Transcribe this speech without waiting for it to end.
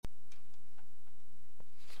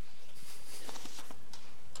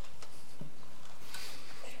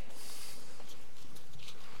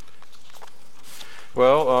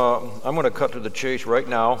Well, I'm going to cut to the chase right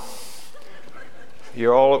now.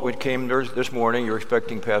 You're all we came this morning. You're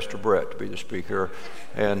expecting Pastor Brett to be the speaker,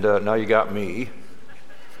 and now you got me.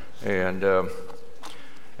 And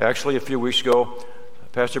actually, a few weeks ago,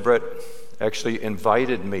 Pastor Brett actually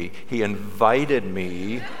invited me. He invited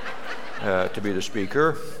me to be the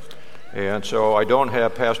speaker, and so I don't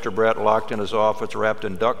have Pastor Brett locked in his office, wrapped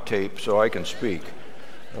in duct tape, so I can speak.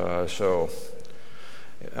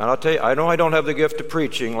 And I'll tell you, I know I don't have the gift of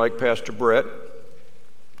preaching like Pastor Brett.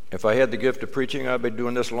 If I had the gift of preaching, I'd be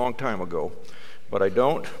doing this a long time ago. But I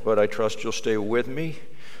don't, but I trust you'll stay with me.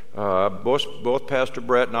 Both Pastor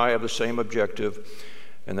Brett and I have the same objective,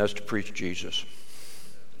 and that's to preach Jesus.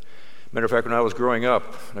 Matter of fact, when I was growing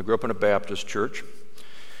up, I grew up in a Baptist church,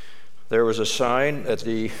 there was a sign at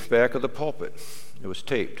the back of the pulpit. It was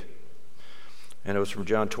taped. And it was from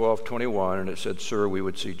John 12:21, and it said, "Sir, we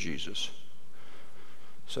would see Jesus."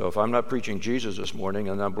 So if I'm not preaching Jesus this morning,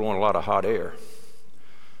 and I'm blowing a lot of hot air,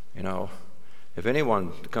 you know, if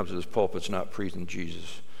anyone that comes to this pulpit's not preaching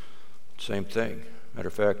Jesus, same thing. Matter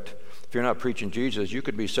of fact, if you're not preaching Jesus, you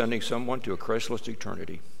could be sending someone to a Christless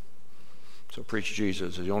eternity. So preach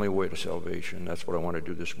Jesus is the only way to salvation. That's what I want to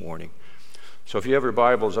do this morning. So if you have your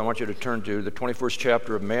Bibles, I want you to turn to the 21st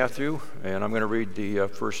chapter of Matthew, and I'm going to read the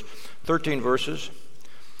first 13 verses.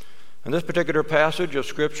 And this particular passage of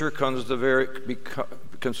Scripture concerns a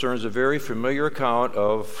very familiar account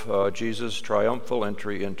of Jesus' triumphal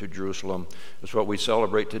entry into Jerusalem. It's what we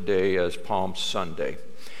celebrate today as Palm Sunday.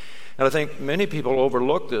 And I think many people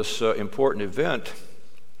overlook this important event,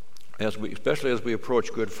 especially as we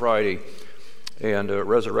approach Good Friday and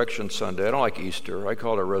Resurrection Sunday. I don't like Easter. I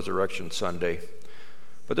call it Resurrection Sunday.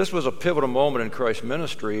 But this was a pivotal moment in Christ's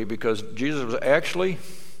ministry because Jesus was actually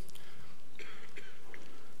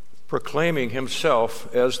proclaiming himself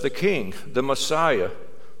as the King, the Messiah,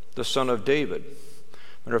 the Son of David.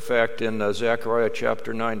 Matter of fact, in Zechariah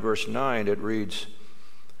chapter 9, verse 9, it reads,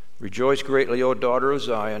 "Rejoice greatly, O daughter of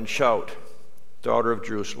Zion, shout, daughter of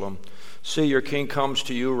Jerusalem. See, your King comes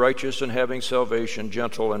to you, righteous and having salvation,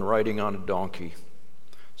 gentle and riding on a donkey."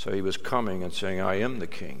 So he was coming and saying, "I am the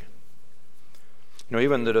King." You know,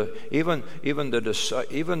 even the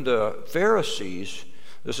Pharisees,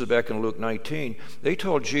 this is back in Luke 19, they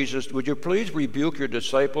told Jesus, "Would you please rebuke your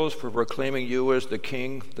disciples for proclaiming you as the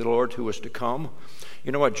King, the Lord who is to come?"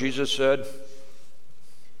 You know what Jesus said?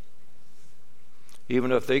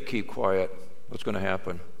 Even if they keep quiet, what's going to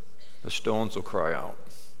happen? The stones will cry out.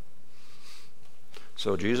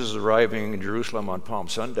 So Jesus is arriving in Jerusalem on Palm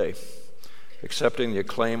Sunday, accepting the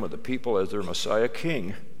acclaim of the people as their Messiah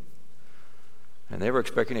King. And they were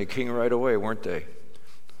expecting a king right away, weren't they?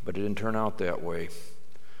 But it didn't turn out that way.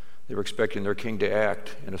 They were expecting their king to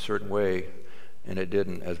act in a certain way, and it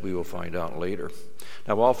didn't, as we will find out later.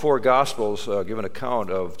 Now, all four Gospels give an account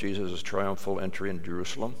of Jesus' triumphal entry in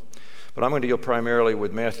Jerusalem, but I'm going to deal primarily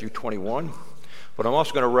with Matthew 21, but I'm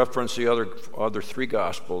also going to reference the other three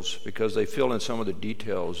Gospels because they fill in some of the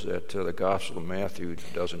details that the Gospel of Matthew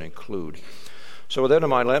doesn't include. So with that in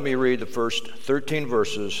mind, let me read the first 13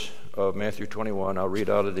 verses of Matthew 21. I'll read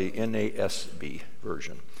out of the NASB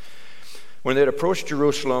version. When they had approached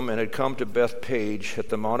Jerusalem and had come to Bethphage at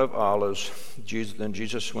the Mount of Olives,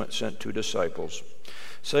 Jesus sent two disciples,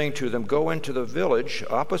 saying to them, "Go into the village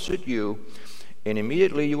opposite you, and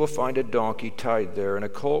immediately you will find a donkey tied there and a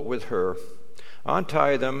colt with her.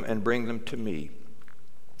 Untie them and bring them to me.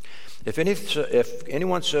 If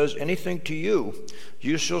anyone says anything to you,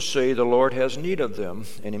 you shall say, 'The Lord has need of them,'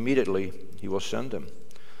 and immediately he will send them."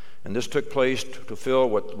 And this took place to fulfill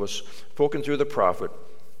what was spoken through the prophet.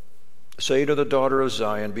 "Say to the daughter of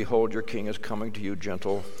Zion, Behold, your king is coming to you,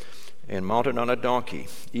 gentle and mounted on a donkey,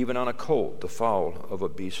 even on a colt, the foal of a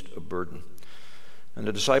beast of burden." And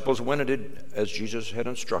the disciples went and did as Jesus had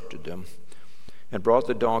instructed them, and brought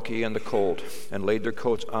the donkey and the colt, and laid their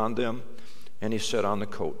coats on them, and he sat on the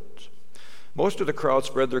coats. Most of the crowd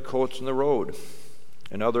spread their coats in the road,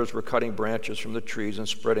 and others were cutting branches from the trees and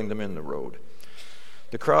spreading them in the road.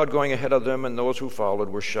 The crowd going ahead of them and those who followed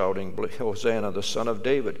were shouting, "Hosanna, the Son of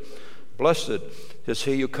David. Blessed is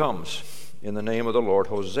he who comes in the name of the Lord.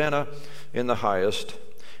 Hosanna in the highest."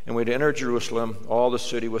 And when he entered Jerusalem, all the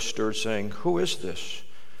city was stirred, saying, "Who is this?"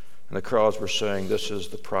 And the crowds were saying, "This is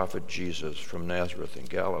the prophet Jesus from Nazareth in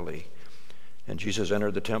Galilee." And Jesus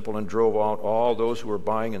entered the temple and drove out all those who were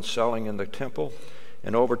buying and selling in the temple,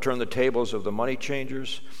 and overturned the tables of the money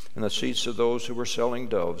changers and the seats of those who were selling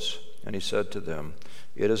doves. And he said to them,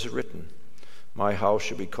 "It is written, my house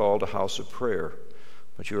shall be called a house of prayer,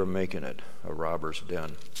 but you are making it a robber's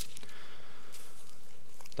den."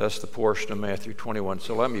 That's the portion of Matthew 21.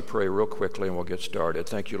 So let me pray real quickly and we'll get started.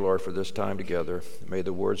 Thank you, Lord, for this time together. May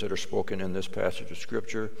the words that are spoken in this passage of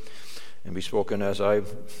Scripture and be spoken as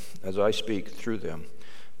I speak through them.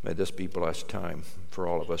 May this be blessed time for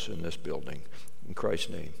all of us in this building. In Christ's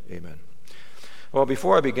name, amen. Well,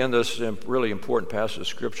 before I begin this really important passage of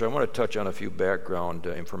Scripture, I want to touch on a few background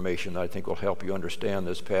information that I think will help you understand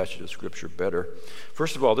this passage of Scripture better.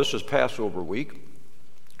 First of all, this was Passover week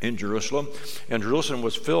in Jerusalem, and Jerusalem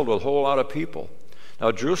was filled with a whole lot of people.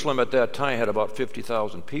 Now, Jerusalem at that time had about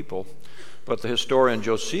 50,000 people, but the historian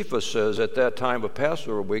Josephus says at that time of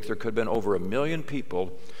Passover week, there could have been over 1 million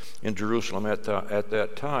people in Jerusalem at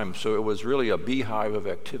that time, so it was really a beehive of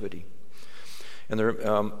activity.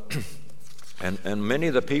 And and many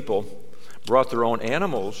of the people brought their own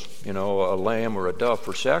animals, a lamb or a dove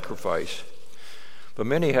for sacrifice, but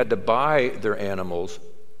many had to buy their animals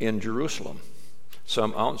in Jerusalem.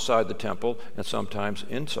 Some outside the temple and sometimes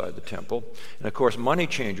inside the temple. And of course, money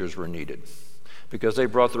changers were needed because they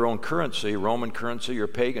brought their own currency, Roman currency or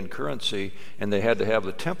pagan currency, and they had to have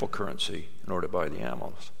the temple currency in order to buy the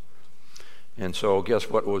animals. And so guess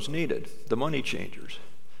what was needed? The money changers.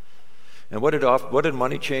 And what did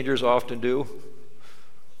money changers often do?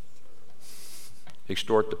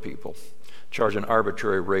 Extort the people, charge an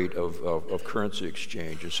arbitrary rate of currency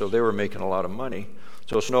exchange. And so they were making a lot of money.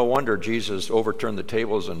 So it's no wonder Jesus overturned the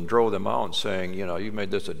tables and drove them out, saying, you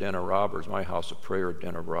made this a den of robbers, my house of prayer, a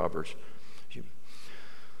den of robbers.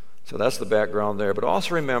 So that's the background there. But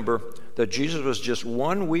also remember that Jesus was just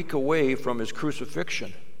 1 week away from his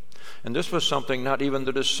crucifixion. And this was something not even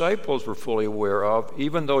the disciples were fully aware of,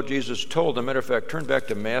 even though Jesus told them. Matter of fact, turn back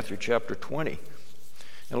to Matthew chapter 20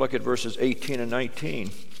 and look at verses 18 and 19.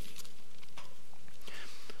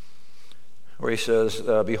 Where he says,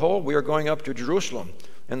 "Behold, we are going up to Jerusalem,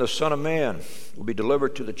 and the Son of Man will be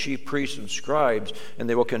delivered to the chief priests and scribes, and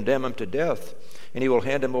they will condemn him to death. And he will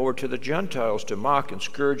hand him over to the Gentiles to mock and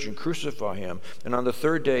scourge and crucify him. And on the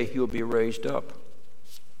third day he will be raised up."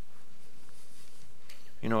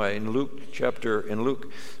 In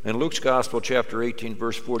Luke's Gospel, chapter 18,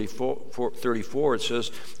 verse 34, it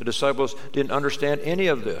says the disciples didn't understand any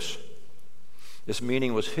of this. This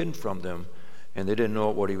meaning was hidden from them, and they didn't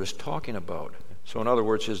know what he was talking about. So in other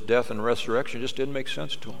words, his death and resurrection just didn't make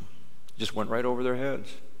sense to them. It just went right over their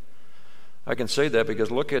heads. I can say that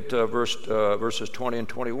because look at verses 20 and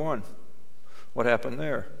 21. What happened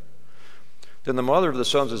there? Then the mother of the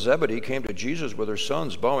sons of Zebedee came to Jesus with her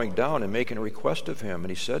sons, bowing down and making a request of him.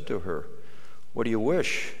 And he said to her, "What do you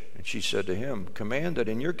wish?" And she said to him, "Command that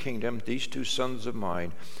in your kingdom these 2 sons of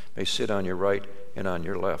mine may sit on your right and on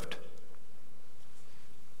your left."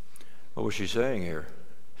 What was she saying here?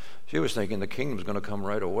 She was thinking the kingdom's going to come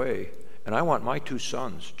right away. And I want my 2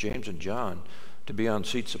 sons, James and John, to be on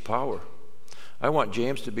seats of power. I want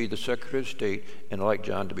James to be the Secretary of State and I like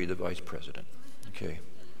John to be the Vice President. Okay.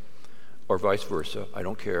 Or vice versa. I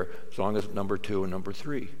don't care, as long as number 2 and number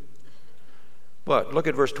 3. But look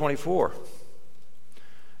at verse 24.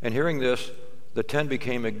 And hearing this, the 10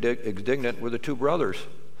 became indignant with the 2 brothers.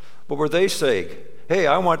 What were they saying? Hey,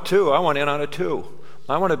 I want 2. I want in on a 2.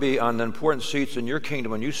 I want to be on the important seats in your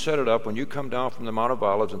kingdom. When you set it up, when you come down from the Mount of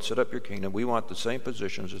Olives and set up your kingdom, we want the same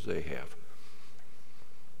positions as they have.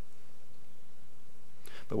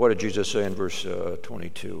 But what did Jesus say in verse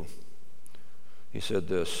 22? He said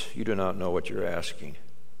this, "You do not know what you're asking.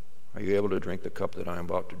 Are you able to drink the cup that I am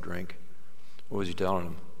about to drink?" What was he telling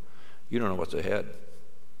them? You don't know what's ahead.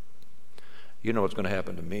 You know what's going to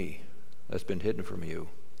happen to me. That's been hidden from you.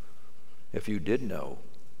 If you did know,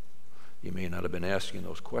 you may not have been asking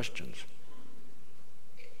those questions.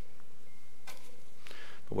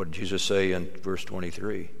 But what did Jesus say in verse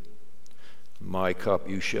 23? "My cup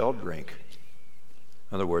you shall drink."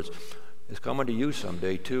 In other words, it's coming to you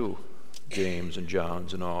someday too, James and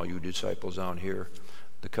John's and all you disciples down here.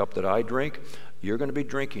 The cup that I drink, you're going to be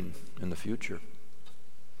drinking in the future.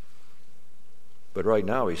 But right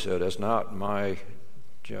now, he said, that's not my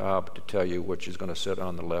job to tell you which is going to sit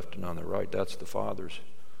on the left and on the right. That's the Father's.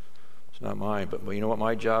 It's not mine. But you know what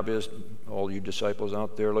my job is, all you disciples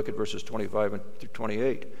out there? Look at verses 25 and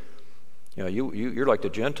 28. You're like the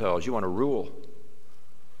Gentiles. You want to rule.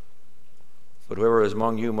 But whoever is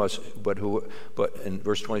among you must, but in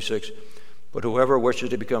verse 26, but whoever wishes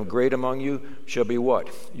to become great among you shall be what?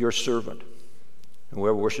 Your servant. And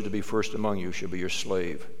whoever wishes to be first among you shall be your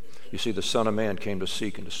slave. You see, the Son of Man came to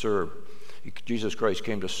seek and to serve. Jesus Christ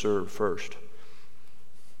came to serve first.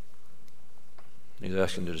 He's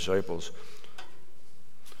asking the disciples,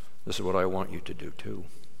 this is what I want you to do too.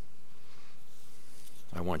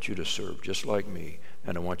 I want you to serve just like me,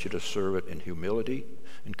 and I want you to serve it in humility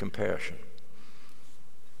and compassion.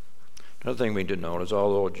 Another thing we need to know is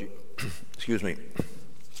excuse me.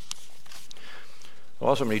 We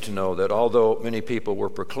also need to know that although many people were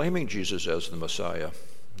proclaiming Jesus as the Messiah,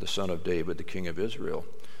 the son of David, the king of Israel,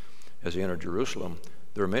 as he entered Jerusalem,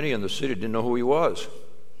 there were many in the city who didn't know who he was.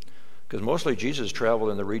 Because mostly Jesus traveled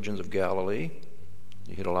in the regions of Galilee.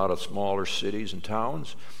 He hit a lot of smaller cities and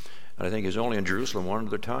towns. And I think he was only in Jerusalem one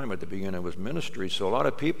other time at the beginning of his ministry. So a lot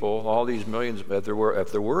of people, all these millions, if there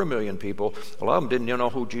were a million people, a lot of them didn't even know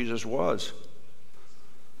who Jesus was.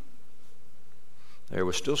 There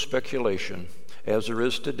was still speculation, as there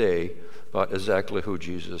is today, about exactly who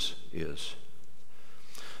Jesus is.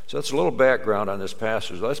 So that's a little background on this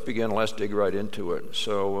passage. Let's dig right into it.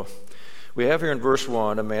 So we have here in verse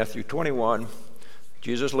 1 of Matthew 21,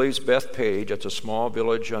 Jesus leaves Bethpage. That's a small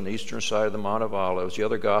village on the eastern side of the Mount of Olives. The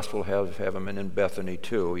other gospel have him in Bethany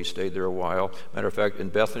too. He stayed there a while. Matter of fact, in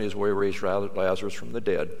Bethany is where he raised Lazarus from the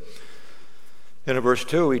dead. And in verse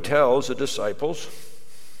 2, he tells the disciples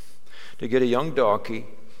to get a young donkey,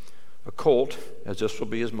 a colt, as this will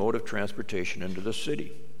be his mode of transportation into the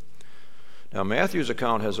city. Now, Matthew's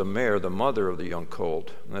account has a mare, the mother of the young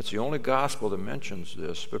colt, and that's the only gospel that mentions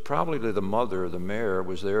this, but probably the mother, the mare,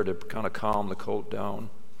 was there to kind of calm the colt down.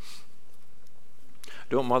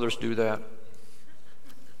 Don't mothers do that?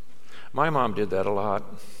 My mom did that a lot.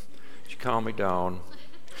 She calmed me down.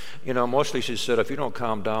 You know, mostly she said, if you don't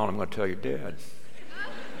calm down, I'm going to tell your dad.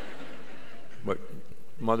 But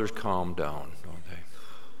mothers calm down, don't they?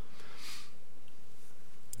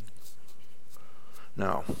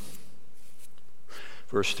 Now,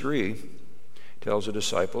 verse 3 tells the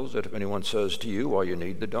disciples that if anyone says to you, well, you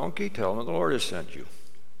need the donkey, tell them the Lord has sent you.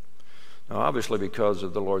 Now, obviously, because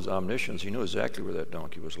of the Lord's omniscience, he knew exactly where that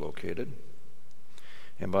donkey was located.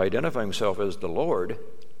 And by identifying himself as the Lord,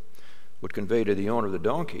 would convey to the owner of the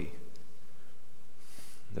donkey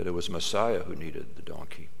that it was Messiah who needed the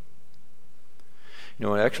donkey. You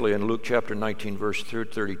know, actually in Luke chapter 19, verse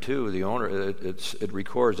 32, the owner, it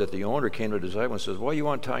records that the owner came to the disciple and says, why are you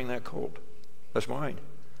untying that colt? That's mine.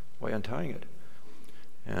 Why are you untying it?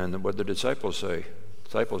 And what did the disciples say? The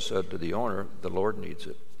disciples said to the owner, the Lord needs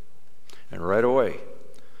it. And right away,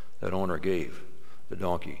 that owner gave the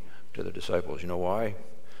donkey to the disciples. You know why?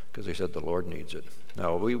 Because they said the Lord needs it.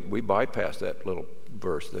 Now, we bypass that little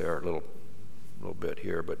verse there, a little bit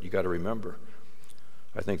here, but you got to remember,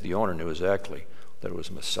 I think the owner knew exactly that it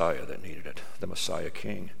was Messiah that needed it, the Messiah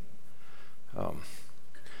King.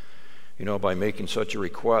 You know, by making such a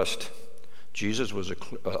request, Jesus was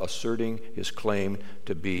asserting his claim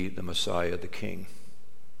to be the Messiah, the King.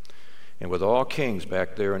 And with all kings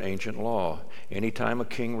back there in ancient law, anytime a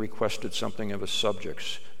king requested something of his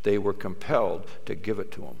subjects, they were compelled to give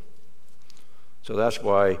it to him. So that's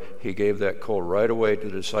why he gave that colt right away to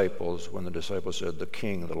the disciples when the disciples said, the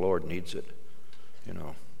king, the Lord needs it. You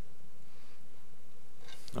know.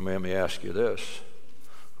 Let me ask you this.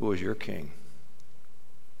 Who is your king?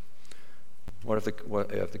 What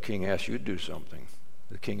if the king asks you to do something?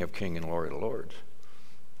 The King of Kings and Lord of Lords.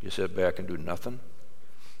 You sit back and do nothing?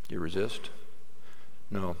 You resist?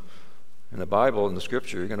 No. In the Bible, in the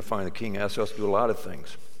Scripture, you're going to find the king asks us to do a lot of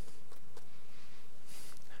things.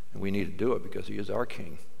 And we need to do it because he is our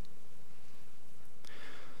king.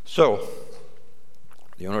 So,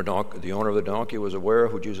 the owner of the donkey was aware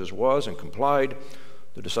of who Jesus was and complied.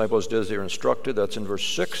 The disciples did as they were instructed. That's in verse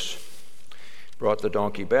 6. Brought the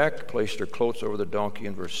donkey back, placed their cloaks over the donkey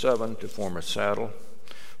in verse 7 to form a saddle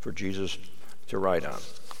for Jesus to ride on.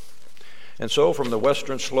 And so from the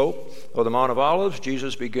western slope of the Mount of Olives,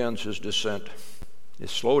 Jesus begins his descent, his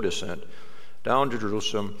slow descent, down to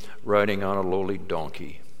Jerusalem, riding on a lowly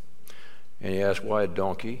donkey. And you ask, why a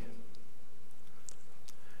donkey?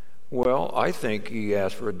 Well, I think he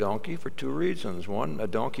asked for a donkey for two reasons. One, a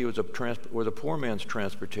donkey was a poor man's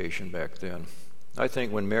transportation back then. I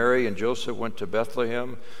think when Mary and Joseph went to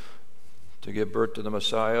Bethlehem to give birth to the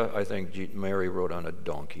Messiah, I think Mary rode on a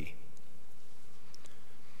donkey.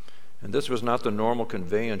 And this was not the normal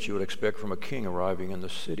conveyance you would expect from a king arriving in the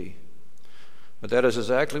city. But that is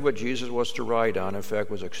exactly what Jesus was to ride on, in fact,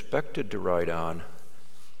 was expected to ride on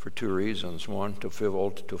for two reasons. One, to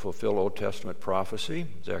fulfill Old Testament prophecy,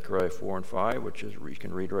 Zechariah 4 and 5, which is you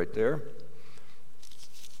can read right there.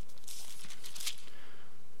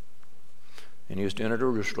 And he was to enter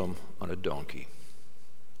Jerusalem on a donkey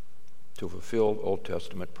to fulfill Old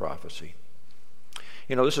Testament prophecy.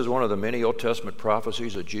 You know, this is one of the many Old Testament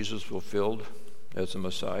prophecies that Jesus fulfilled as the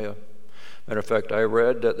Messiah. Matter of fact, I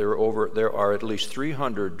read that there are at least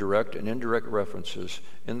 300 direct and indirect references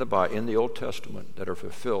in the Old Testament that are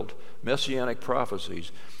fulfilled, messianic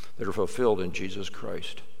prophecies that are fulfilled in Jesus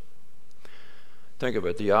Christ. Think of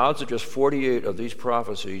it. The odds of just 48 of these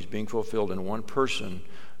prophecies being fulfilled in one person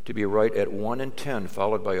to be right at 1 in 10,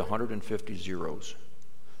 followed by 150 zeros.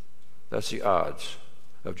 That's the odds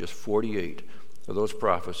of just 48 of those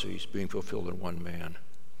prophecies being fulfilled in one man.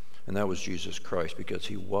 And that was Jesus Christ, because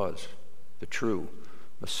he was the true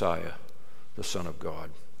Messiah, the Son of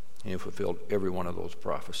God. And he fulfilled every one of those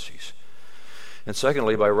prophecies. And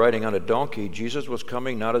secondly, by riding on a donkey, Jesus was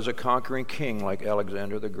coming not as a conquering king like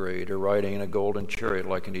Alexander the Great, or riding in a golden chariot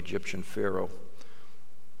like an Egyptian pharaoh.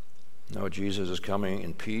 No, Jesus is coming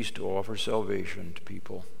in peace to offer salvation to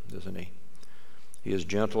people, isn't he? He is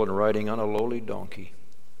gentle and riding on a lowly donkey.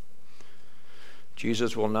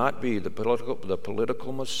 Jesus will not be the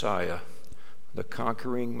political Messiah, the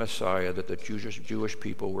conquering Messiah that the Jewish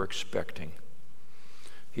people were expecting.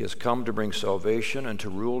 He has come to bring salvation and to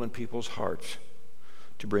rule in people's hearts,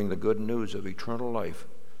 to bring the good news of eternal life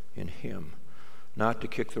in him, not to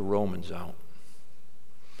kick the Romans out.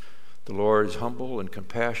 The Lord is humble and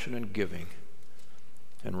compassionate and giving,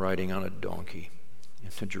 and riding on a donkey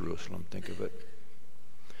into Jerusalem. Think of it.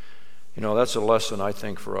 You know, that's a lesson, I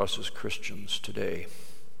think, for us as Christians today.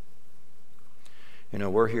 You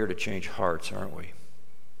know, we're here to change hearts, aren't we?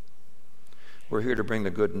 We're here to bring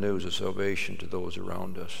the good news of salvation to those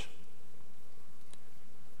around us.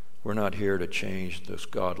 We're not here to change this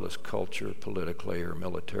godless culture politically or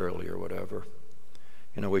militarily or whatever.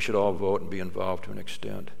 You know, we should all vote and be involved to an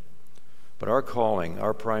extent. But our calling,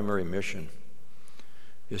 our primary mission,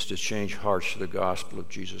 is to change hearts to the gospel of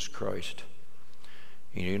Jesus Christ.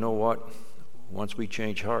 And you know what? Once we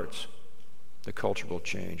change hearts, the culture will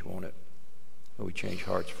change, won't it? But we change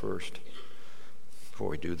hearts first before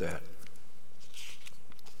we do that.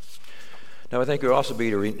 Now, I think we also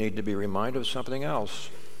need to be reminded of something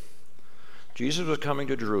else. Jesus was coming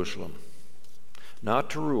to Jerusalem, not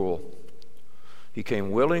to rule. He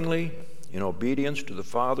came willingly, in obedience to the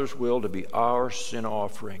Father's will, to be our sin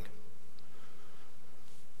offering.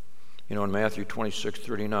 You know, in Matthew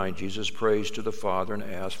 26:39, Jesus prays to the Father and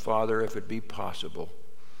asks, "Father, if it be possible,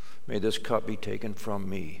 may this cup be taken from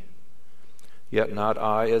me. Yet not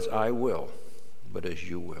I as I will, but as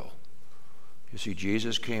you will." You see,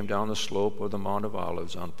 Jesus came down the slope of the Mount of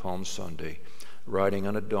Olives on Palm Sunday, riding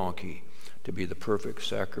on a donkey, to be the perfect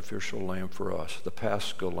sacrificial lamb for us, the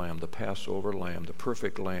Paschal lamb, the Passover lamb, the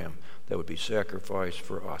perfect lamb that would be sacrificed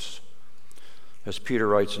for us. As Peter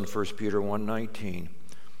writes in 1 Peter 1:19,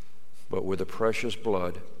 "But with the precious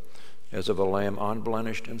blood, as of a lamb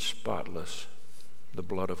unblemished and spotless, the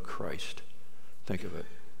blood of Christ." Think of it.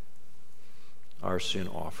 Our sin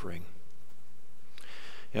offering.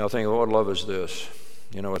 You know, think of what love is this.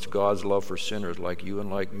 You know, it's God's love for sinners like you and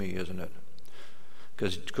like me, isn't it?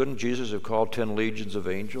 Because couldn't Jesus have called 10 legions of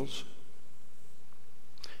angels?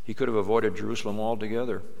 He could have avoided Jerusalem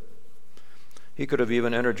altogether. He could have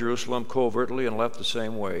even entered Jerusalem covertly and left the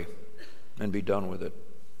same way and be done with it.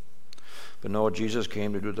 But no, Jesus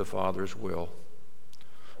came to do the Father's will.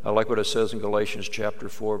 I like what it says in Galatians chapter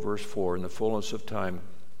 4, verse 4. In the fullness of time,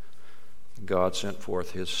 God sent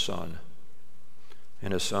forth his Son.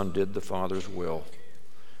 And his Son did the Father's will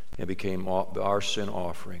and became our sin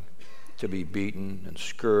offering, to be beaten and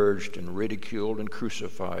scourged and ridiculed and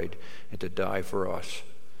crucified and to die for us.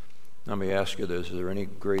 Let me ask you this, is there any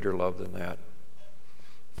greater love than that?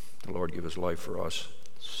 The Lord give his life for us,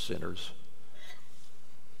 sinners.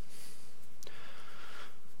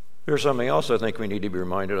 There's something else I think we need to be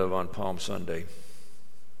reminded of on Palm Sunday.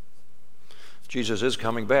 Jesus is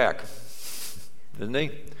coming back, isn't he?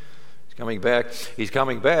 He's coming back. He's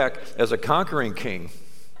coming back as a conquering king,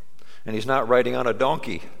 and he's not riding on a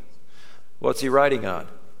donkey. What's he riding on?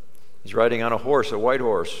 He's riding on a horse, a white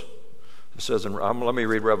horse. It says, let me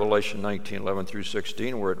read Revelation 19:11 through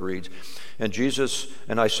 16, where it reads,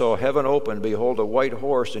 "And I saw heaven open, behold, a white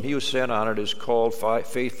horse, and he who sat on it is called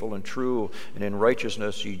Faithful and True, and in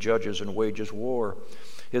righteousness he judges and wages war.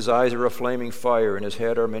 His eyes are a flaming fire, and his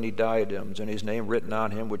head are many diadems, and his name written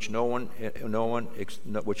on him, which no one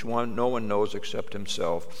knows except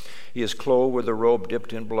himself. He is clothed with a robe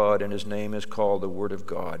dipped in blood, and his name is called the Word of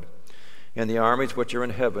God. And the armies which are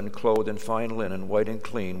in heaven, clothed in fine linen, white and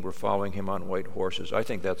clean, were following him on white horses." I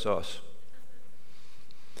think that's us.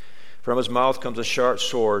 "From his mouth comes a sharp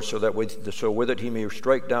sword, so with it he may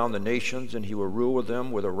strike down the nations, and he will rule with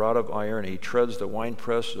them with a rod of iron, and he treads the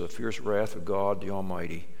winepress of the fierce wrath of God the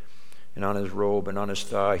Almighty. And on his robe and on his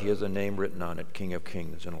thigh he has a name written on it, King of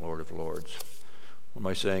Kings and Lord of Lords." What am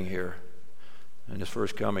I saying here? In his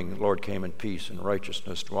first coming, the Lord came in peace and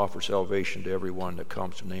righteousness to offer salvation to everyone that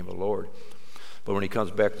comes to the name of the Lord. But when he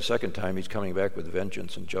comes back the second time, he's coming back with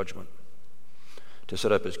vengeance and judgment to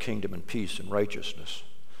set up his kingdom in peace and righteousness.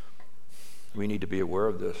 We need to be aware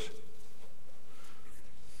of this.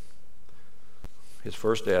 His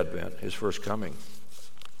first advent, his first coming,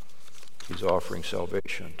 he's offering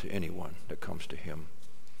salvation to anyone that comes to him.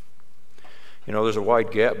 You know, there's a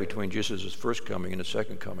wide gap between Jesus' first coming and his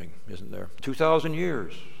second coming, isn't there? 2,000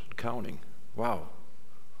 years, counting. Wow.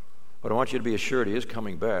 But I want you to be assured he is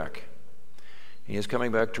coming back. He is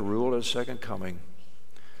coming back to rule at his second coming.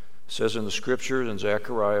 It says in the scriptures in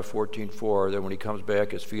Zechariah 14:4 that when he comes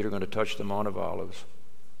back, his feet are going to touch the Mount of Olives.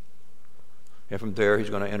 And from there,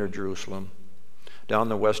 he's going to enter Jerusalem, down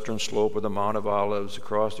the western slope of the Mount of Olives,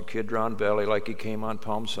 across the Kidron Valley like he came on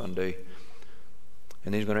Palm Sunday.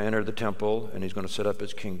 And he's going to enter the temple, and he's going to set up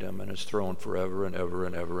his kingdom and his throne forever and ever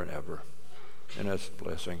and ever and ever. And that's a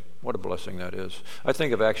blessing. What a blessing that is. I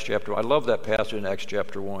think of Acts chapter 1. I love that passage in Acts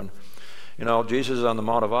chapter 1. You know, Jesus is on the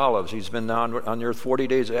Mount of Olives. He's been on the earth 40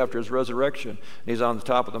 days after his resurrection. And he's on the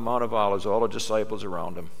top of the Mount of Olives, all the disciples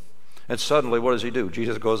around him. And suddenly, what does he do?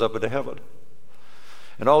 Jesus goes up into heaven.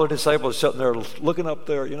 And all the disciples are sitting there looking up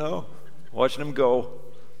there, you know, watching him go.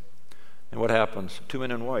 And what happens? 2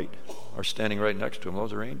 men in white are standing right next to him.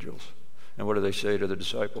 Those are angels. And what do they say to the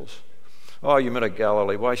disciples? Oh, you men of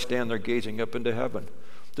Galilee, why stand there gazing up into heaven?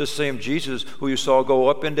 This same Jesus who you saw go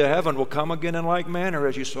up into heaven will come again in like manner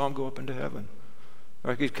as you saw him go up into heaven.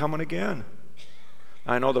 Like he's coming again.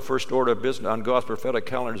 I know the first order of business on God's prophetic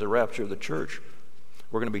calendar is the rapture of the church.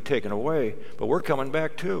 We're going to be taken away, but we're coming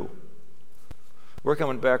back too. We're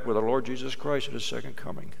coming back with our Lord Jesus Christ at his second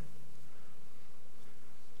coming.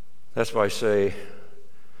 That's why I say,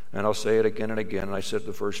 and I'll say it again and again, and I said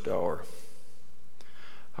the first hour,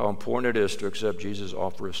 how important it is to accept Jesus'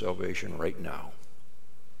 offer of salvation right now.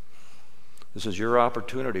 This is your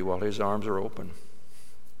opportunity while his arms are open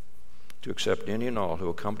to accept any and all who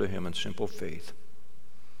will come to him in simple faith.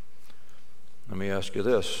 Let me ask you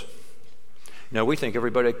this. Now, we think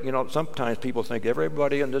everybody, you know, sometimes people think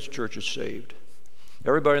everybody in this church is saved.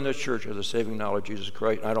 Everybody in this church has a saving knowledge of Jesus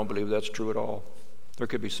Christ. I don't believe that's true at all. There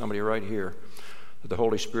could be somebody right here that the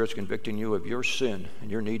Holy Spirit's convicting you of your sin and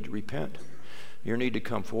your need to repent, your need to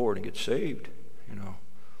come forward and get saved, you know.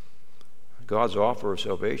 God's offer of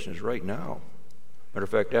salvation is right now. Matter of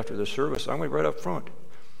fact, after this service, I'm going to be right up front.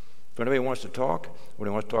 If anybody wants to talk,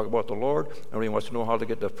 anybody wants to talk about the Lord, anybody wants to know how to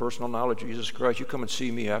get the personal knowledge of Jesus Christ, you come and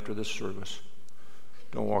see me after this service.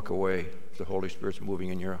 Don't walk away if the Holy Spirit's moving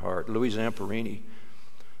in your heart. Louis Zamperini,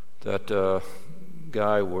 that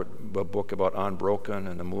guy wrote a book about Unbroken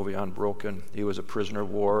and the movie Unbroken. He was a prisoner of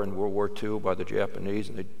war in World War II by the Japanese,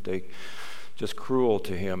 and they just cruel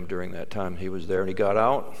to him during that time he was there. And he got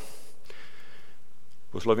out,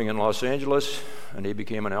 was living in Los Angeles, and he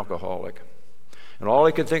became an alcoholic. And all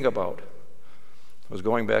he could think about was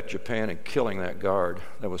going back to Japan and killing that guard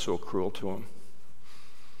that was so cruel to him.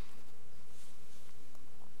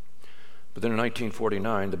 But then in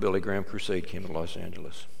 1949, the Billy Graham Crusade came to Los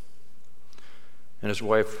Angeles. And his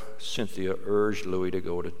wife, Cynthia, urged Louis to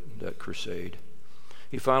go to that crusade.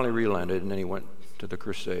 He finally relented, and then he went to the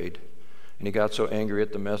crusade. And he got so angry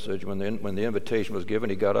at the message, when the invitation was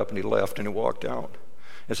given, he got up and he left and he walked out.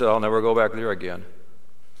 And said, I'll never go back there again.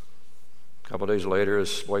 A couple of days later,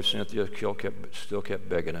 his wife, Cynthia, still kept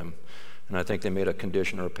begging him. And I think they made a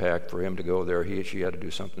condition or a pact for him to go there. She had to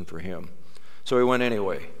do something for him. So he went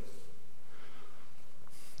anyway.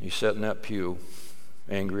 He sat in that pew,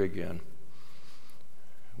 angry again.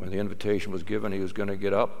 When the invitation was given, he was going to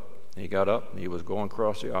get up. He got up, and he was going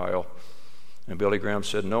across the aisle. And Billy Graham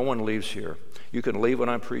said, no one leaves here. You can leave when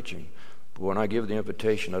I'm preaching, but when I give the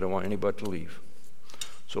invitation, I don't want anybody to leave.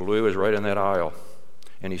 So Louis was right in that aisle,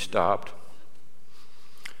 and he stopped,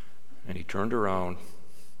 and he turned around,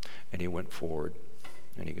 and he went forward,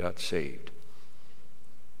 and he got saved.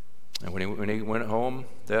 And when he went home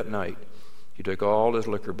that night, he took all his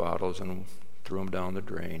liquor bottles and threw them down the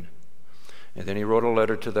drain. And then he wrote a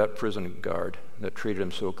letter to that prison guard that treated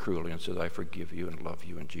him so cruelly and said, I forgive you and love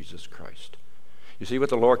you in Jesus Christ. You see what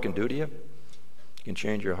the Lord can do to you? He can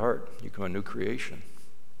change your heart. You become a new creation.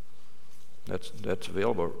 That's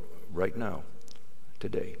available right now,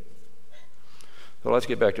 today. So let's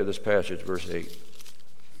get back to this passage, verse 8.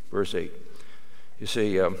 Verse 8. You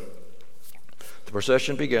see, the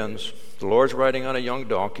procession begins. The Lord's riding on a young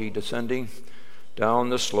donkey, descending down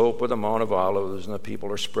the slope of the Mount of Olives, and the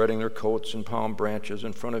people are spreading their coats and palm branches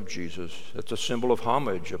in front of Jesus. It's a symbol of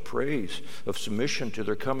homage, of praise, of submission to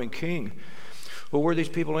their coming king. Who were these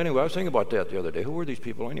people anyway? I was thinking about that the other day. Who were these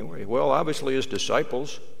people anyway? Well, obviously his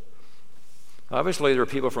disciples. Obviously there were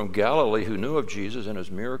people from Galilee who knew of Jesus and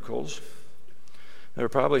his miracles. There were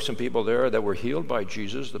probably some people there that were healed by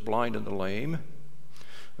Jesus, the blind and the lame.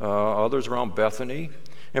 Others around Bethany.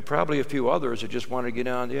 and probably a few others that just wanted to get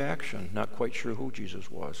on the action, not quite sure who Jesus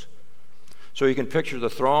was. So you can picture the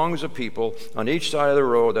throngs of people on each side of the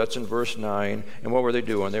road. That's in verse 9. And what were they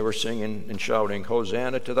doing? They were singing and shouting,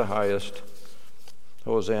 Hosanna to the highest.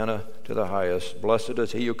 Hosanna to the highest. Blessed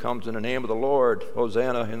is he who comes in the name of the Lord.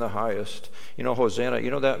 Hosanna in the highest.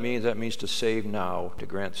 Hosanna, that means? That means to save now, to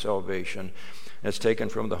grant salvation. And it's taken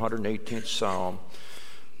from the 118th Psalm.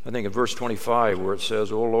 I think in verse 25 where it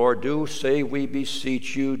says, O Lord, do say we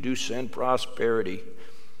beseech you, do send prosperity.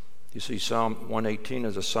 You see, Psalm 118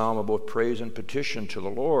 is a psalm of both praise and petition to the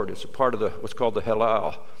Lord. It's a part of what's called the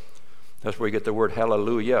Hallel. That's where you get the word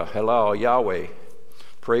hallelujah, Hallel, Yahweh,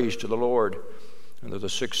 praise to the Lord. And there's the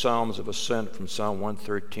 6 Psalms of Ascent from Psalm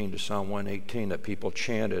 113 to Psalm 118 that people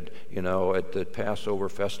chanted, at the Passover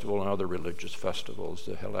festival and other religious festivals,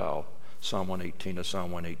 the Hallel, Psalm 118 to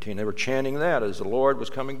Psalm 118. They were chanting that as the Lord was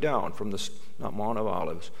coming down from the Mount of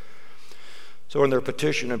Olives. So in their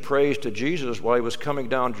petition and praise to Jesus while he was coming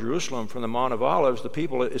down Jerusalem from the Mount of Olives, the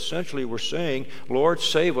people essentially were saying, Lord,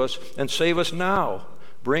 save us, and save us now.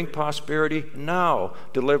 Bring prosperity now.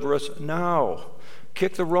 Deliver us now.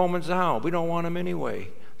 Kick the Romans out. We don't want them anyway.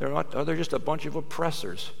 They're just a bunch of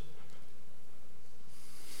oppressors.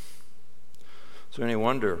 So any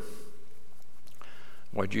wonder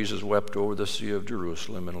why Jesus wept over the sea of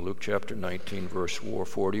Jerusalem in Luke chapter 19, verse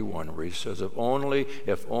 41, where he says, if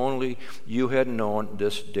only you had known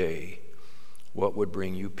this day what would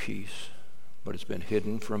bring you peace, but it's been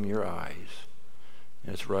hidden from your eyes.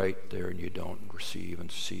 And it's right there, and you don't receive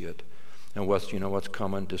and see it. And what's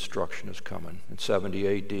coming? Destruction is coming. In 70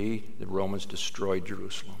 A.D., the Romans destroyed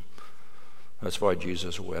Jerusalem. That's why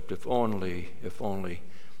Jesus wept. If only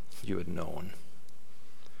you had known.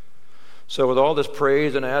 So with all this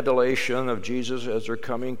praise and adulation of Jesus as their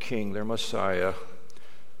coming king, their Messiah,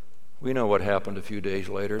 we know what happened a few days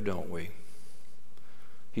later, don't we?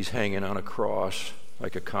 He's hanging on a cross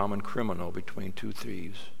like a common criminal between 2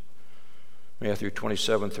 thieves. Matthew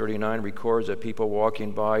 27:39 records that people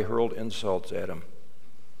walking by hurled insults at him,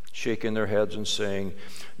 shaking their heads and saying,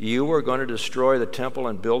 you are going to destroy the temple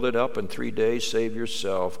and build it up in 3 days, save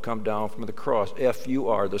yourself, come down from the cross, if you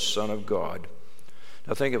are the Son of God.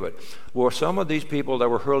 Now think of it. Were some of these people that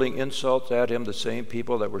were hurling insults at him the same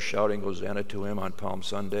people that were shouting Hosanna to him on Palm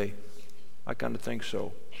Sunday? I kind of think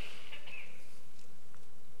so.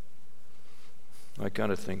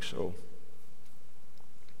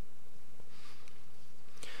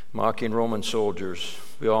 Mocking Roman soldiers.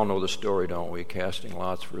 We all know the story, don't we? Casting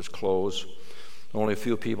lots for his clothes. Only a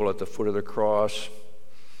few people at the foot of the cross.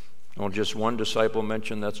 Only just one disciple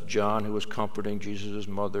mentioned, that's John, who was comforting Jesus'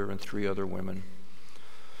 mother and 3 other women.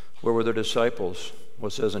 Where were their disciples? Well,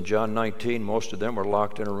 it says in John 19, most of them were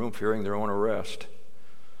locked in a room fearing their own arrest.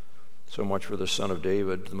 So much for the Son of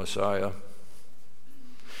David, the Messiah.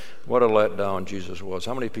 What a letdown Jesus was.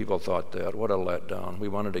 How many people thought that? What a letdown. We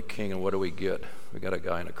wanted a king, and what do we get? We got a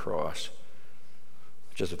guy on a cross.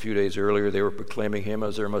 Just a few days earlier, they were proclaiming him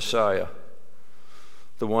as their Messiah,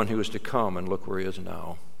 the one who was to come, and look where he is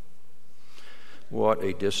now. What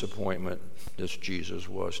a disappointment this Jesus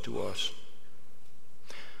was to us.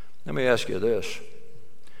 Let me ask you this.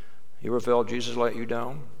 You ever felt Jesus let you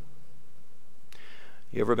down?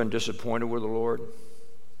 You ever been disappointed with the Lord?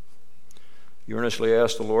 You earnestly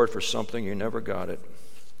asked the Lord for something, you never got it.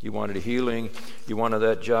 You wanted a healing, you wanted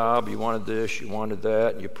that job, you wanted this, you wanted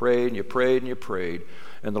that, and you prayed and you prayed and you prayed,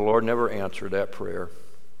 and the Lord never answered that prayer.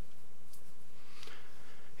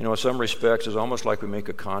 In some respects, it's almost like we make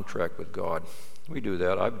a contract with God. We do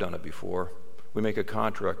that. I've done it before. We make a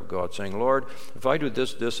contract with God saying, Lord, if I do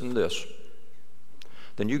this, this, and this,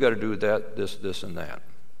 then you got to do that, this, and that.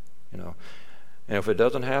 And if it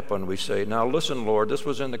doesn't happen, we say, now listen, Lord, this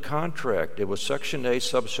was in the contract. It was Section A,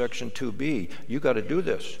 subsection 2B. You got to do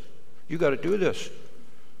this. You got to do this.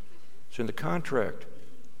 It's in the contract.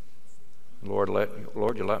 Lord,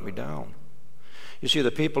 you let me down. You see,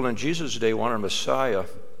 the people in Jesus' day wanted a Messiah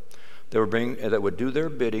that would do their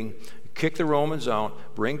bidding, kick the Romans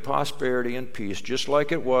out, bring prosperity and peace, just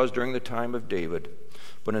like it was during the time of David.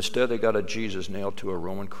 But instead, they got a Jesus nailed to a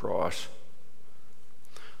Roman cross.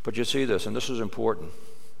 But you see this, and this is important.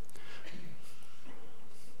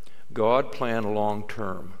 God planned long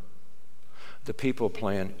term. The people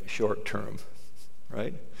planned short term,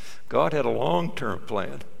 right? God had a long-term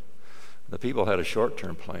plan. The people had a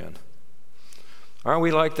short-term plan. Aren't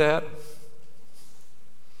we like that?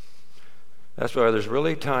 That's why there's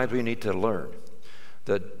really times we need to learn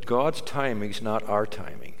that God's timing is not our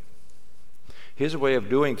timing. His way of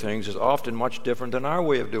doing things is often much different than our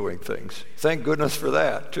way of doing things. Thank goodness for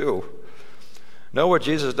that, too. Know what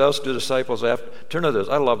Jesus does to disciples after. Turn to this.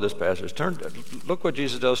 I love this passage. Look what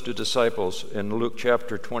Jesus does to disciples in Luke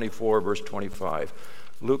chapter 24, verse 25.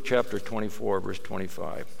 Luke chapter 24, verse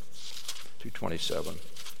 25 to 27.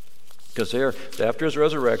 Because there, after his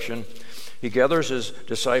resurrection, he gathers his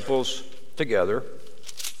disciples together,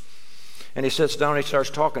 and he sits down and he starts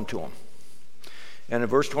talking to them. And in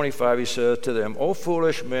verse 25, he says to them, O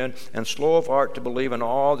foolish men, and slow of heart to believe in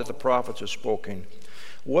all that the prophets have spoken.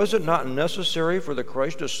 Was it not necessary for the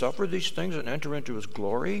Christ to suffer these things and enter into his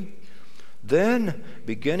glory? Then,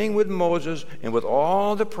 beginning with Moses and with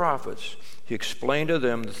all the prophets, he explained to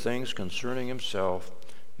them the things concerning himself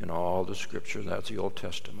in all the Scripture. That's the Old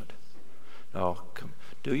Testament. Now,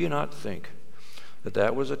 do you not think that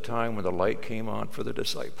that was a time when the light came on for the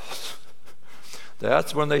disciples?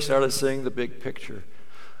 That's when they started seeing the big picture.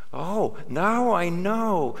 Oh, now I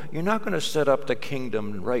know. You're not going to set up the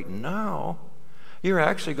kingdom right now. You're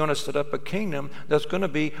actually going to set up a kingdom that's going to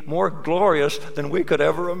be more glorious than we could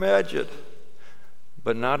ever imagine.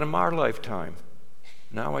 But not in our lifetime.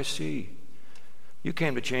 Now I see. You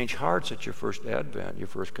came to change hearts at your first advent, your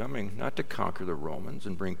first coming, not to conquer the Romans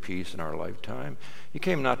and bring peace in our lifetime. You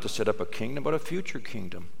came not to set up a kingdom, but a future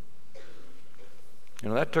kingdom. You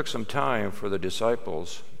know, that took some time for the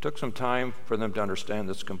disciples. It took some time for them to understand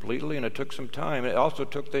this completely, and it took some time. It also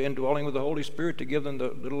took the indwelling with the Holy Spirit to give them a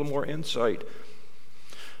little more insight.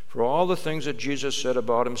 For all the things that Jesus said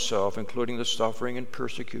about himself, including the suffering and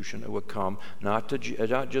persecution that would come, not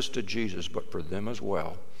just to Jesus, but for them as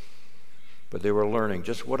well. But they were learning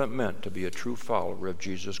just what it meant to be a true follower of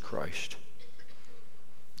Jesus Christ,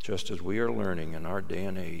 just as we are learning in our day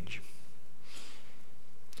and age.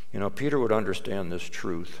 You know, Peter would understand this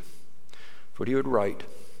truth, for he would write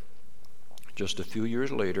just a few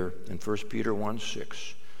years later in 1 Peter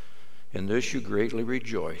 1:6, "In this you greatly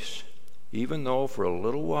rejoice, even though for a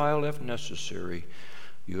little while, if necessary,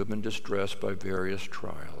 you have been distressed by various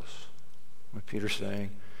trials." What Peter's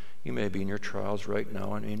saying, you may be in your trials right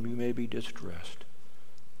now, and you may be distressed.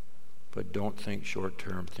 But don't think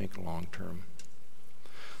short-term, think long-term.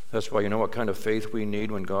 That's why you know what kind of faith we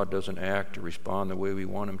need when God doesn't act or respond the way we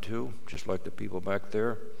want him to, just like the people back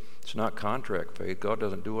there. It's not contract faith. God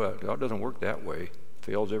doesn't do that. God doesn't work that way. It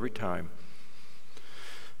fails every time.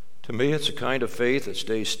 To me, it's a kind of faith that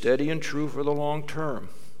stays steady and true for the long term,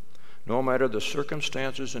 no matter the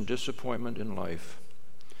circumstances and disappointment in life.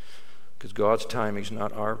 Because God's timing is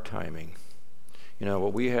not our timing. You know,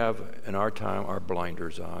 what we have in our time are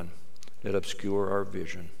blinders on that obscure our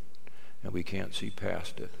vision, and we can't see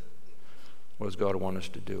past it. What does God want us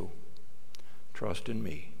to do? Trust in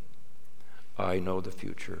me. I know the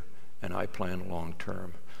future, and I plan long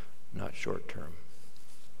term, not short term.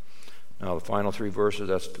 Now, the final three verses,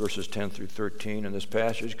 that's verses 10 through 13 in this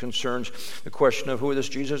passage, concerns the question of who this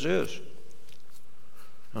Jesus is.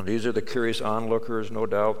 Now, these are the curious onlookers, no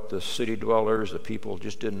doubt, the city dwellers, the people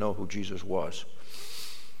just didn't know who Jesus was.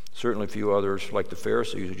 Certainly a few others, like the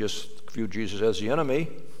Pharisees, who just viewed Jesus as the enemy.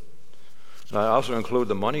 And I also include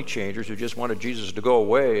the money changers who just wanted Jesus to go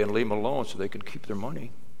away and leave him alone so they could keep their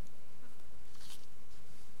money.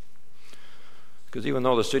 Because even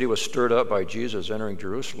though the city was stirred up by Jesus entering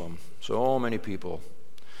Jerusalem, so many people,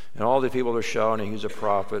 and all the people are shouting, he's a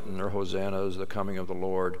prophet, and their Hosanna is the coming of the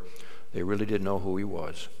Lord, they really didn't know who he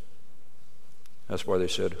was. That's why they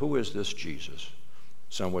said, who is this Jesus?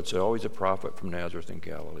 Some would say, oh, he's a prophet from Nazareth in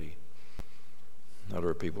Galilee.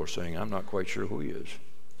 Other people are saying, I'm not quite sure who he is.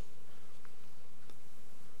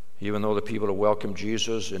 Even though the people have welcomed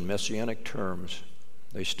Jesus in messianic terms,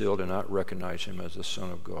 they still do not recognize him as the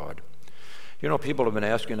Son of God. You know, people have been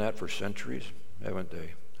asking that for centuries, haven't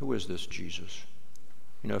they? Who is this Jesus?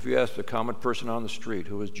 You know, if you ask the common person on the street,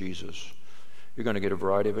 who is Jesus? You're going to get a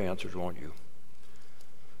variety of answers, won't you?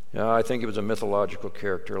 Yeah, I think he was a mythological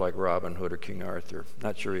character like Robin Hood or King Arthur.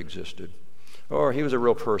 Not sure he existed. Or he was a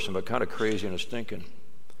real person, but kind of crazy in his thinking.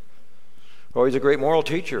 Or he's a great moral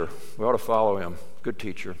teacher. We ought to follow him. Good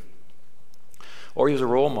teacher. Or he was a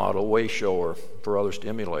role model, way shower for others to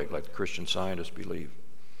emulate, like the Christian Scientists believe.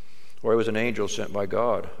 Or he was an angel sent by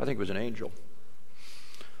God. I think he was an angel.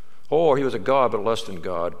 Or he was a God, but less than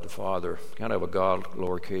God, the Father. Kind of a God,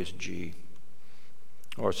 lowercase g.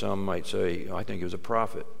 Or some might say, I think he was a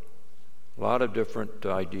prophet. A lot of different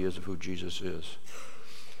ideas of who Jesus is.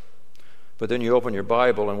 But then you open your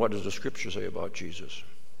Bible, and what does the Scripture say about Jesus?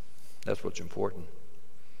 That's what's important.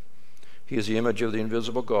 He is the image of the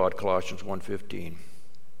invisible God, Colossians 1:15.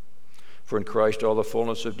 For in Christ all the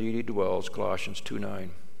fullness of deity dwells, Colossians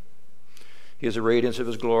 2:9. He is the radiance of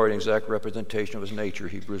his glory, an exact representation of his nature,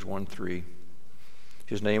 Hebrews 1:3.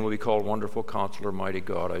 His name will be called Wonderful Counselor, Mighty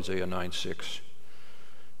God, Isaiah 9:6.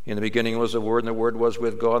 In the beginning was the Word, and the Word was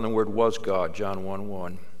with God, and the Word was God, John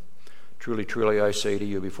 1:1. Truly, truly, I say to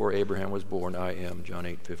you, before Abraham was born, I am, John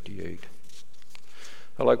 8:58.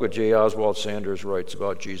 I like what J. Oswald Sanders writes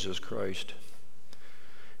about Jesus Christ.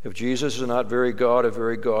 If Jesus is not very God,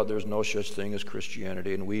 there's no such thing as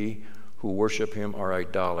Christianity, and we who worship him are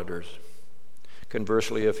idolaters.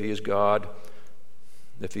 Conversely, if he is God,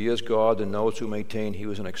 then those who maintain he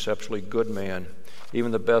was an exceptionally good man,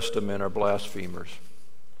 even the best of men, are blasphemers.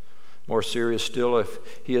 More serious still, if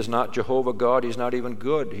he is not Jehovah God, he's not even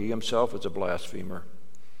good. He himself is a blasphemer.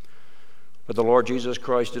 But the Lord Jesus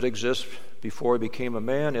Christ did exist before he became a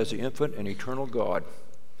man as the infinite and eternal God.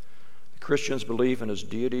 The Christian's belief in his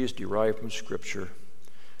deity is derived from Scripture,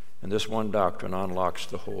 and this one doctrine unlocks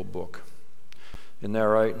the whole book. Isn't that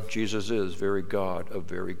right? Jesus is very God of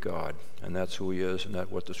very God, and that's who he is, and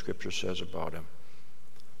that's what the Scripture says about him.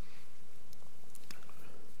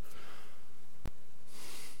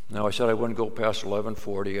 Now, I said I wouldn't go past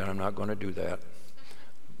 11:40, and I'm not going to do that.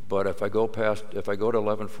 But if I go to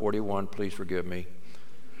 11:41, please forgive me.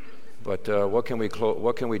 But what can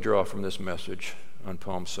we draw from this message on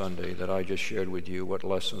Palm Sunday that I just shared with you? What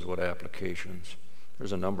lessons, what applications?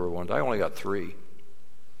 There's a number of ones. I only got 3.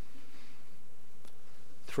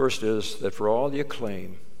 The first is that for all the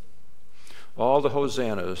acclaim, all the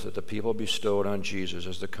hosannas that the people bestowed on Jesus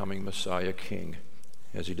as the coming Messiah King,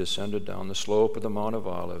 as he descended down the slope of the Mount of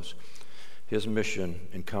Olives, his mission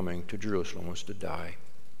in coming to Jerusalem was to die.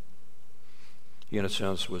 He, in a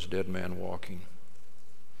sense, was dead man walking.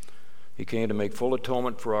 He came to make full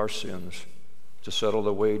atonement for our sins, to settle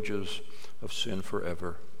the wages of sin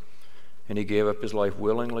forever. And he gave up his life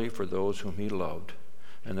willingly for those whom he loved,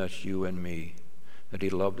 and that's you and me, that he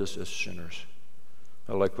loved us as sinners.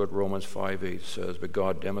 I like what Romans 5:8 says, but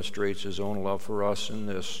God demonstrates his own love for us in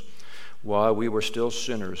this: while we were still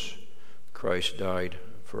sinners, Christ died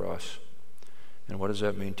for us. And what does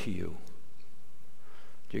that mean to you?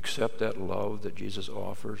 Do you accept that love that Jesus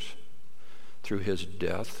offers through his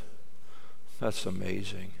death? That's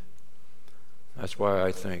amazing. That's why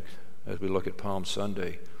I think, as we look at Palm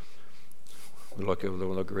Sunday, we look at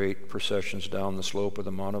the great processions down the slope of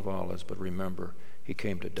the Mount of Olives, but remember, he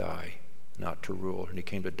came to die, not to rule, and he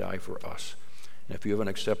came to die for us. And if you haven't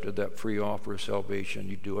accepted that free offer of salvation,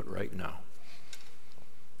 you do it right now.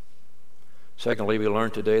 Secondly, we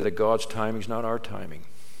learned today that God's timing is not our timing.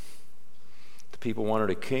 The people wanted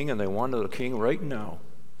a king, and they wanted a king right now.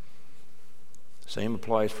 Same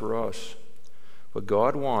applies for us. What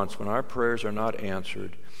God wants when our prayers are not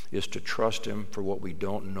answered is to trust him for what we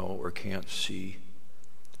don't know or can't see.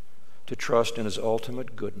 To trust in his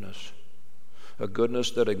ultimate goodness, a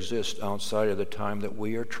goodness that exists outside of the time that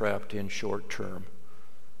we are trapped in short term.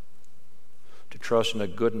 To trust in a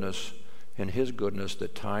goodness, in his goodness,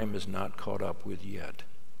 that time is not caught up with yet.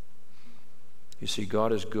 You see,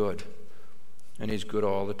 God is good, and he's good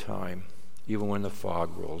all the time, even when the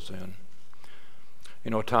fog rolls in.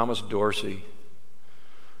 You know, Thomas Dorsey,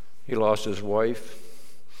 he lost his wife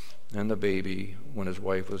and the baby when his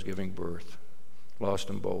wife was giving birth. Lost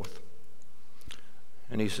them both.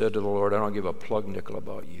 And he said to the Lord, I don't give a plug nickel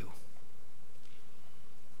about you.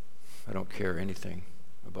 I don't care anything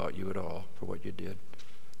about you at all for what you did.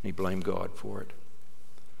 And he blamed God for it.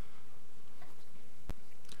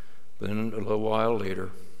 But then a little while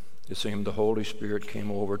later, it seemed the Holy Spirit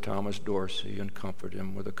came over Thomas Dorsey and comforted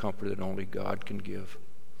him with a comfort that only God can give.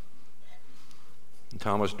 And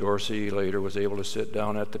Thomas Dorsey later was able to sit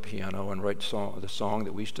down at the piano and write the song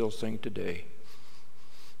that we still sing today.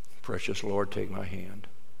 Precious Lord, take my hand.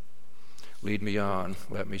 Lead me on,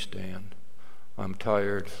 let me stand. I'm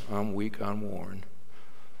tired, I'm weak, I'm worn.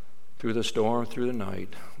 Through the storm, through the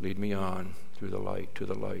night, lead me on, through the light, to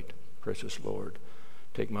the light. Precious Lord,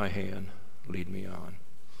 take my hand, lead me on.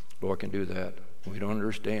 Lord can do that. We don't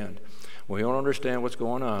understand. When we don't understand what's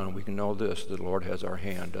going on, we can know this, the Lord has our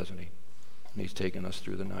hand, doesn't he? And he's taken us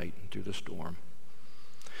through the night and through the storm.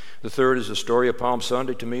 The third is the story of Palm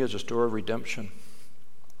Sunday, to me, is a story of redemption.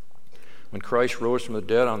 When Christ rose from the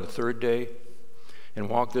dead on the third day and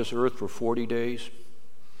walked this earth for 40 days,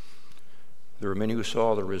 there were many who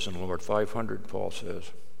saw the risen Lord, 500, Paul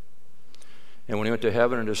says. And when he went to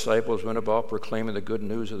heaven and disciples went about proclaiming the good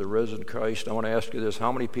news of the risen Christ, I want to ask you this,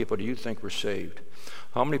 how many people do you think were saved?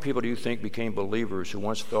 How many people do you think became believers who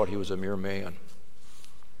once thought he was a mere man?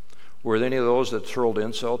 Were there any of those that hurled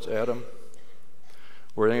insults at him?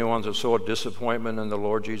 Were there any ones that sowed disappointment in the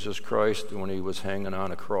Lord Jesus Christ when he was hanging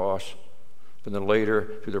on a cross? But then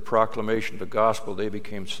later, through the proclamation of the gospel, they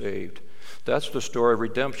became saved. That's the story of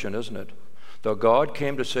redemption, isn't it? Though God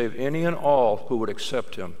came to save any and all who would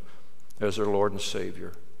accept him as their Lord and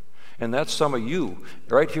Savior. And that's some of you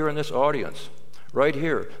right here in this audience, right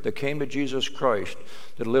here, that came to Jesus Christ,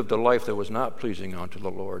 that lived a life that was not pleasing unto the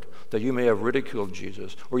Lord, that you may have ridiculed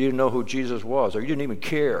Jesus, or you didn't know who Jesus was, or you didn't even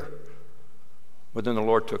care. But then the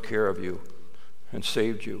Lord took care of you and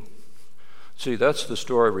saved you. See, that's the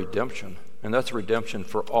story of redemption, and that's redemption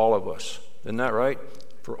for all of us. Isn't that right?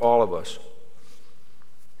 For all of us.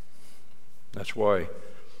 That's why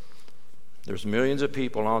there's millions of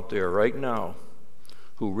people out there right now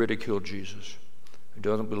who ridicule Jesus, who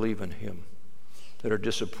don't believe in him, that are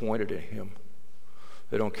disappointed in him.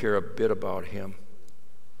 They don't care a bit about him.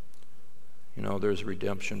 You know, there's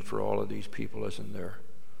redemption for all of these people, isn't there?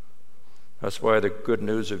 That's why the good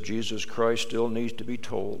news of Jesus Christ still needs to be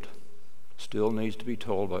told. Still needs to be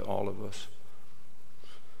told by all of us.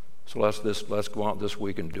 So let's go out this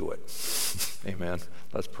week and do it. Amen.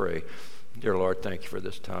 Let's pray. Dear Lord, thank you for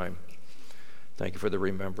this time. Thank you for the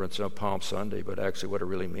remembrance of Palm Sunday, but actually what it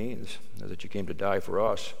really means is that you came to die for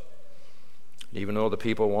us. And even though the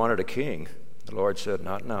people wanted a king, the Lord said,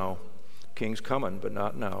 not now. King's coming, but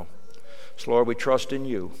not now. So Lord, we trust in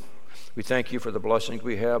you. We thank you for the blessings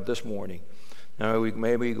we have this morning. Now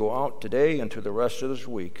may we go out today and to the rest of this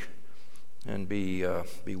week and be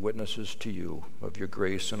witnesses to you of your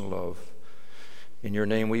grace and love. In your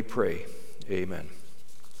name we pray. Amen.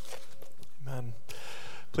 Amen.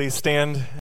 Please stand.